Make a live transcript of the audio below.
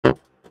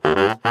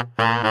Hi,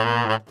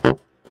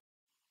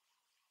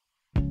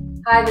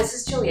 this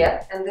is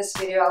Juliet. In this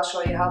video I'll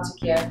show you how to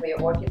care for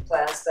your orchid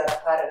plants that are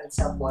potted in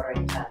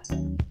self-watering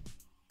planting.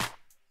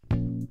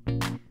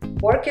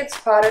 Orchids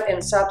potted in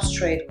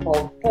substrate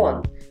called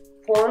pon.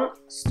 Pon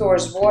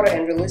stores water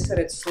and releases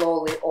it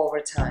slowly over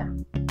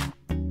time.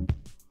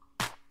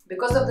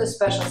 Because of this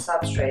special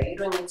substrate, you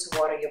don't need to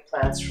water your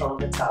plants from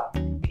the top.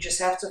 You just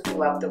have to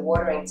fill up the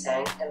watering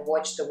tank and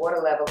watch the water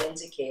level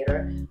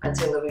indicator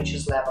until it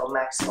reaches level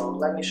maximum.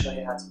 Let me show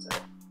you how to do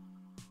it.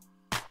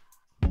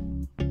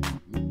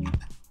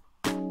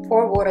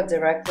 Pour water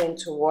directly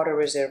into water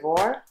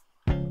reservoir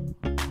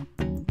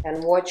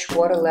and watch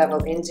water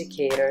level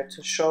indicator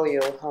to show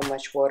you how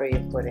much water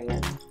you're putting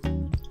in.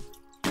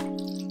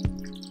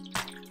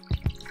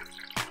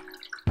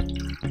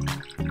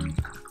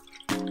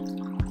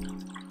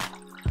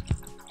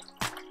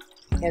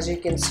 As you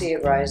can see,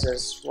 it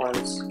rises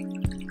once the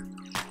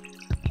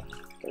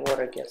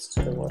water gets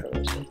to the water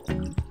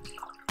reservoir.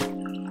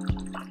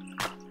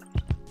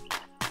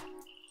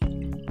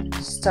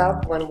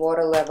 Stop when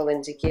water level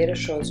indicator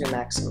shows you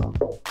maximum.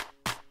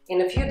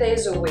 In a few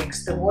days or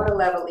weeks, the water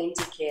level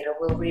indicator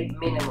will read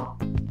minimum.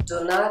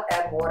 Do not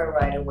add water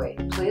right away.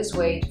 Please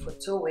wait for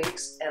 2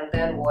 weeks and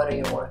then water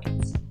your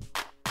orchids.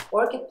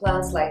 Orchid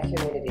plants like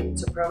humidity.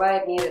 To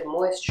provide needed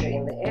moisture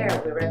in the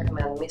air, we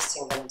recommend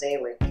misting them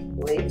daily.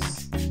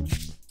 Leaves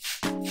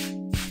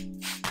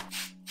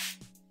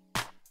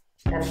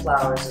and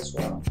flowers as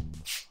well.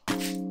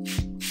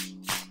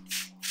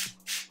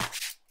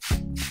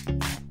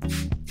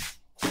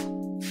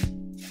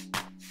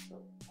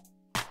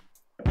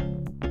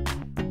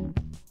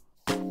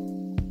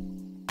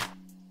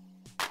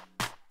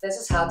 This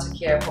is how to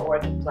care for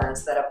orchid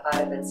plants that are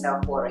potted in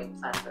self-watering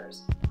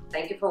planters.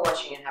 Thank you for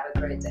watching and have a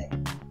great day.